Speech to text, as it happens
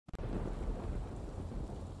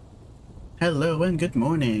Hello and good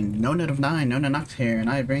morning, Nonen of 9, NonenNox here, and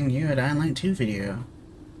I bring you a Dying Light 2 video.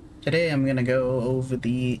 Today I'm gonna go over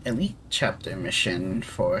the Elite Chapter mission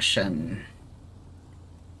for Shen.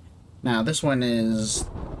 Now this one is,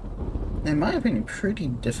 in my opinion, pretty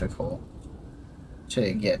difficult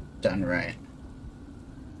to get done right.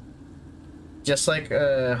 Just like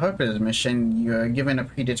Harper's mission, you're given a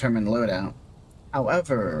predetermined loadout.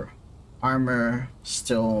 However, armor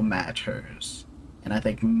still matters. And I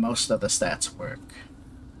think most of the stats work.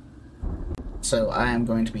 So I am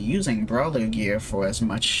going to be using brawler gear for as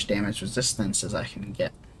much damage resistance as I can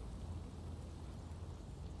get.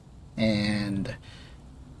 And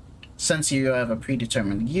since you have a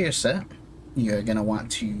predetermined gear set, you're going to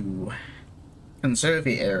want to conserve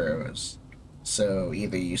your arrows. So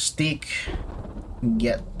either you sneak,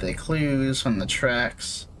 get the clues from the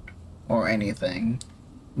tracks, or anything.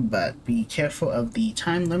 But be careful of the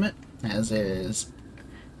time limit, as it is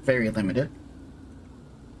very limited.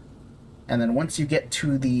 And then once you get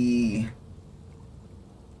to the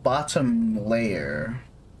bottom layer,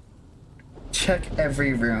 check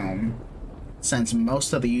every room, since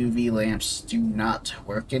most of the UV lamps do not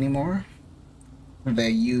work anymore. The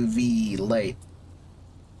UV light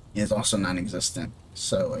is also non-existent,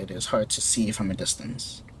 so it is hard to see from a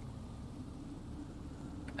distance.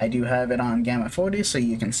 I do have it on Gamma 40 so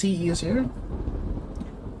you can see easier.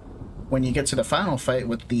 When you get to the final fight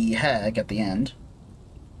with the hag at the end,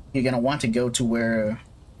 you're going to want to go to where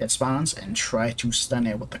it spawns and try to stun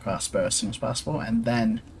it with the crossbow as soon as possible, and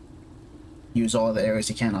then use all the arrows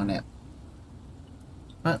you can on it.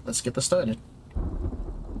 But let's get this started.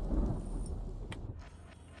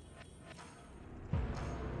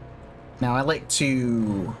 Now I like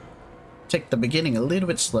to take the beginning a little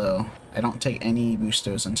bit slow. I don't take any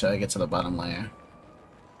boosters until I get to the bottom layer.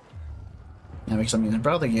 Now because I'm using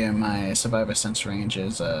brawler gear, my survivor sense range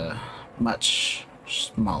is much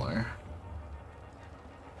smaller.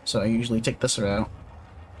 So I usually take this route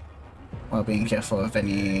while being careful of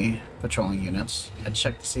any patrolling units. I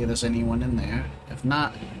check to see if there's anyone in there. If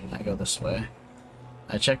not, I go this way.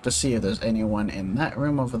 I check to see if there's anyone in that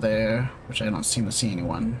room over there, which I don't seem to see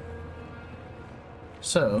anyone.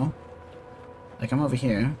 So I come over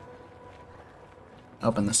here,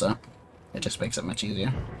 open this up. It just makes it much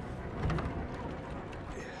easier.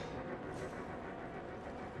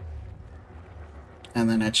 And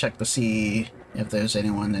then I check to see if there's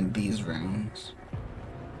anyone in these rooms.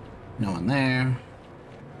 No one there.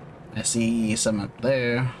 I see some up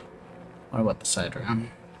there. What about the side room?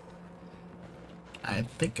 I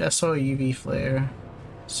think I saw a UV flare.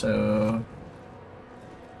 So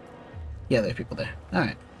yeah, there are people there.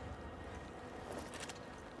 Alright.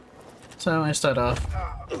 So I start off,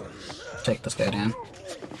 take this guy down,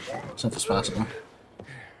 since it's possible.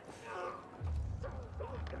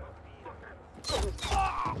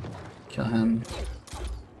 Kill him.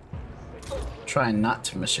 Try not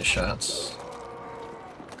to miss your shots.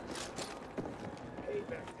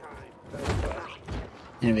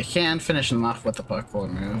 And if you can, finish them off with a parkour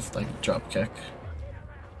move, like drop kick.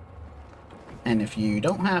 And if you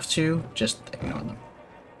don't have to, just ignore them.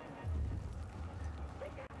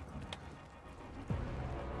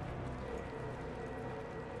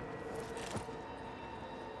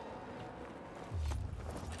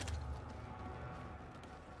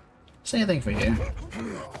 Same thing for you.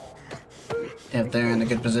 If they're in a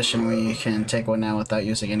good position where you can take one out without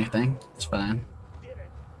using anything, it's fine.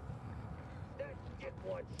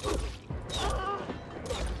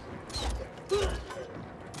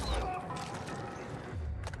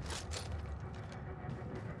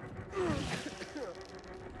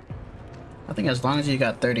 I think as long as you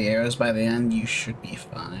got 30 arrows by the end, you should be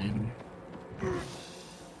fine.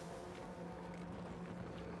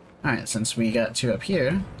 Alright, since we got two up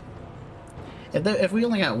here, if we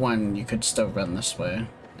only got one, you could still run this way,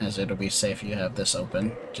 as it'll be safe you have this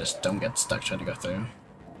open. Just don't get stuck trying to go through.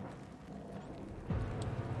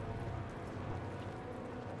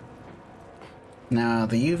 Now,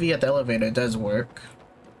 the UV at the elevator does work,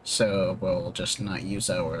 so we'll just not use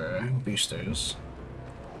our boosters.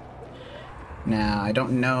 Now, I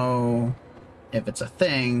don't know if it's a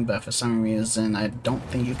thing, but for some reason I don't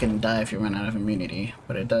think you can die if you run out of immunity,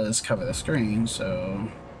 but it does cover the screen, so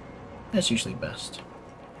that's usually best.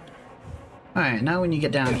 Alright, now when you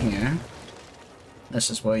get down here, this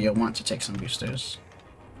is where you'll want to take some boosters.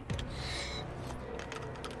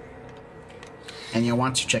 And you'll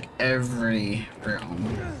want to check every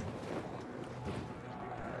room.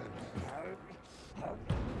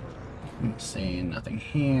 Let's see, nothing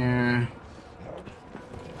here.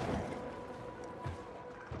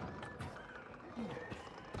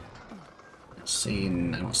 See, I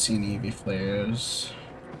don't see any UV flares.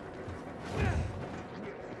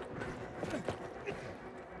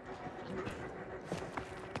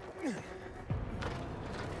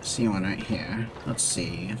 See one right here. Let's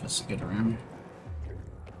see if it's a good room.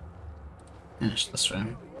 Yeah, it's this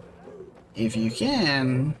room. If you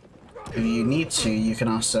can, if you need to, you can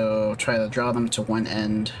also try to draw them to one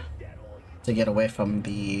end to get away from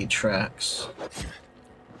the tracks.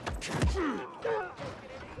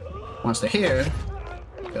 Once they're here,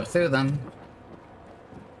 go through them,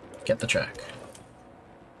 get the track.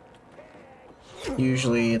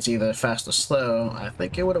 Usually it's either fast or slow. I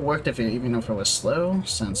think it would have worked even if it was slow,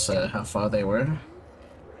 since how far they were.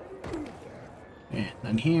 Yeah,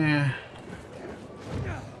 none here.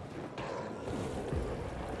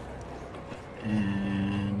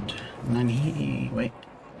 And none here. Wait.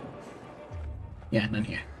 Yeah, none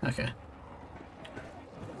here. Okay.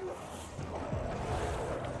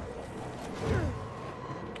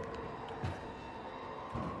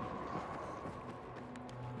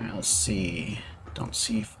 Alright, let's see. Don't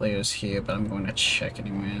see flares here, but I'm going to check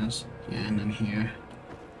anyways. Yeah, none here.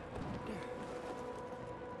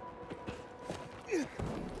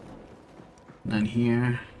 None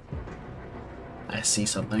here. I see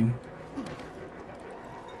something.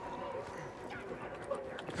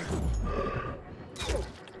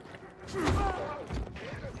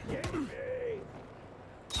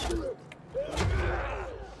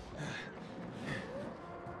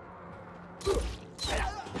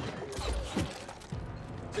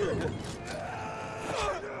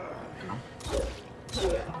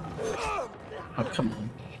 Oh, come on.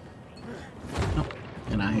 Oh,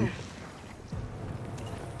 get out of here.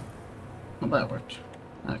 Well, that worked.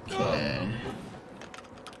 Okay.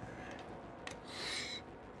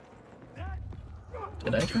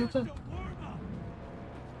 Did I grab that?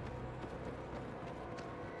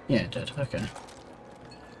 Yeah, it did. Okay.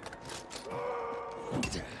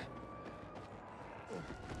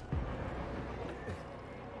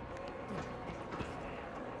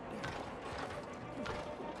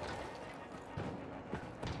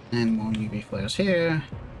 And more UV flares here.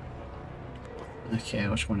 Okay,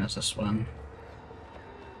 which one is this one?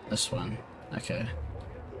 This one. Okay.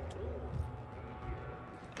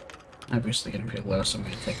 Obviously getting pretty low, so I'm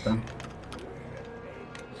gonna take them.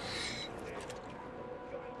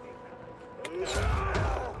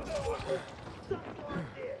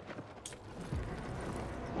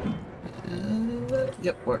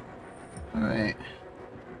 Yep, work. Alright.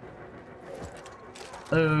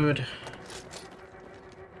 Load.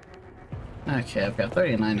 Okay, I've got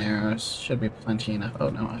 39 arrows. Should be plenty enough. Oh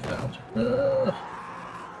no, I failed.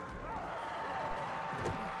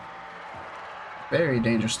 Very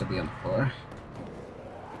dangerous to be on the floor.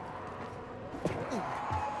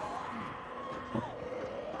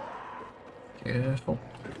 Careful.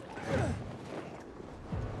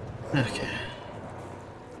 Okay.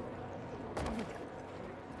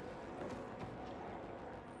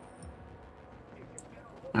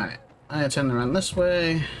 Alright, I tend to run this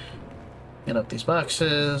way. Get up these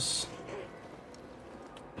boxes.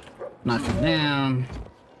 Knock them down.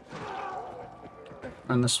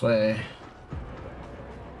 Run this way.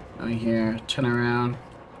 Over here, turn around.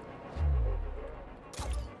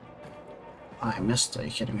 Oh, I missed. Are you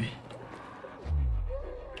kidding me?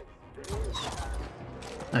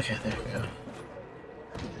 Okay, there we go.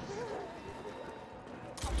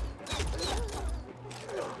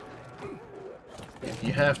 If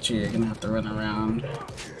you have to, you're gonna have to run around.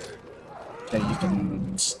 Okay, you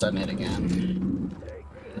can stun it again.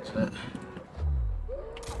 That's it.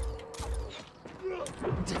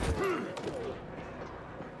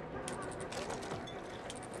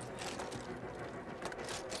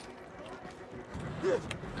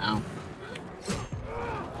 Ow.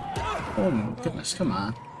 Oh my goodness, come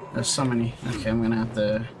on. There's so many. Okay, I'm gonna have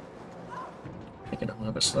to take it a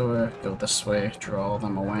little bit slower, go this way, draw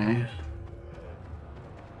them away.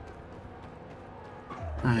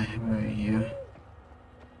 Hi, where are you?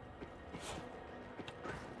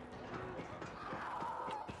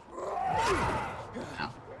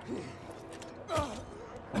 Ow.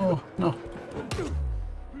 Oh, no.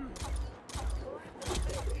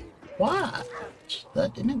 What?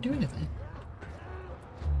 That didn't do anything.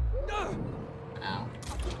 Ow.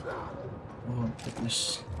 Oh,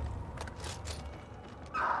 goodness.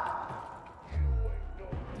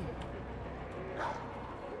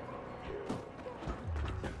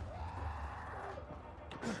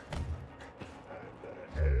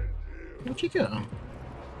 Where'd you go?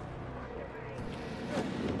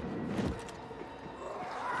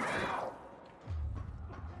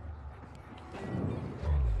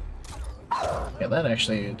 Okay, that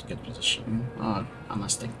actually is a good position. Oh,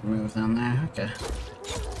 unless they move down there. Okay.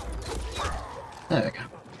 There we go.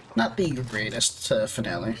 Not the greatest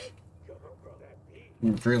finale.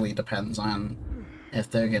 It really depends on if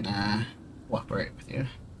they're gonna cooperate with you.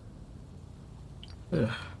 Ugh.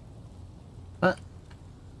 But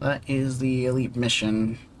that is the elite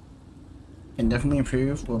mission. Can definitely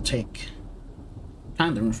improve. Will take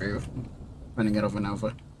time to improve. Running it over and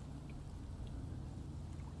over.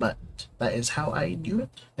 But that is how I do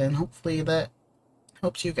it, and hopefully that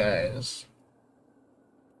helps you guys.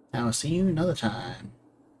 I'll see you another time.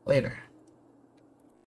 Later.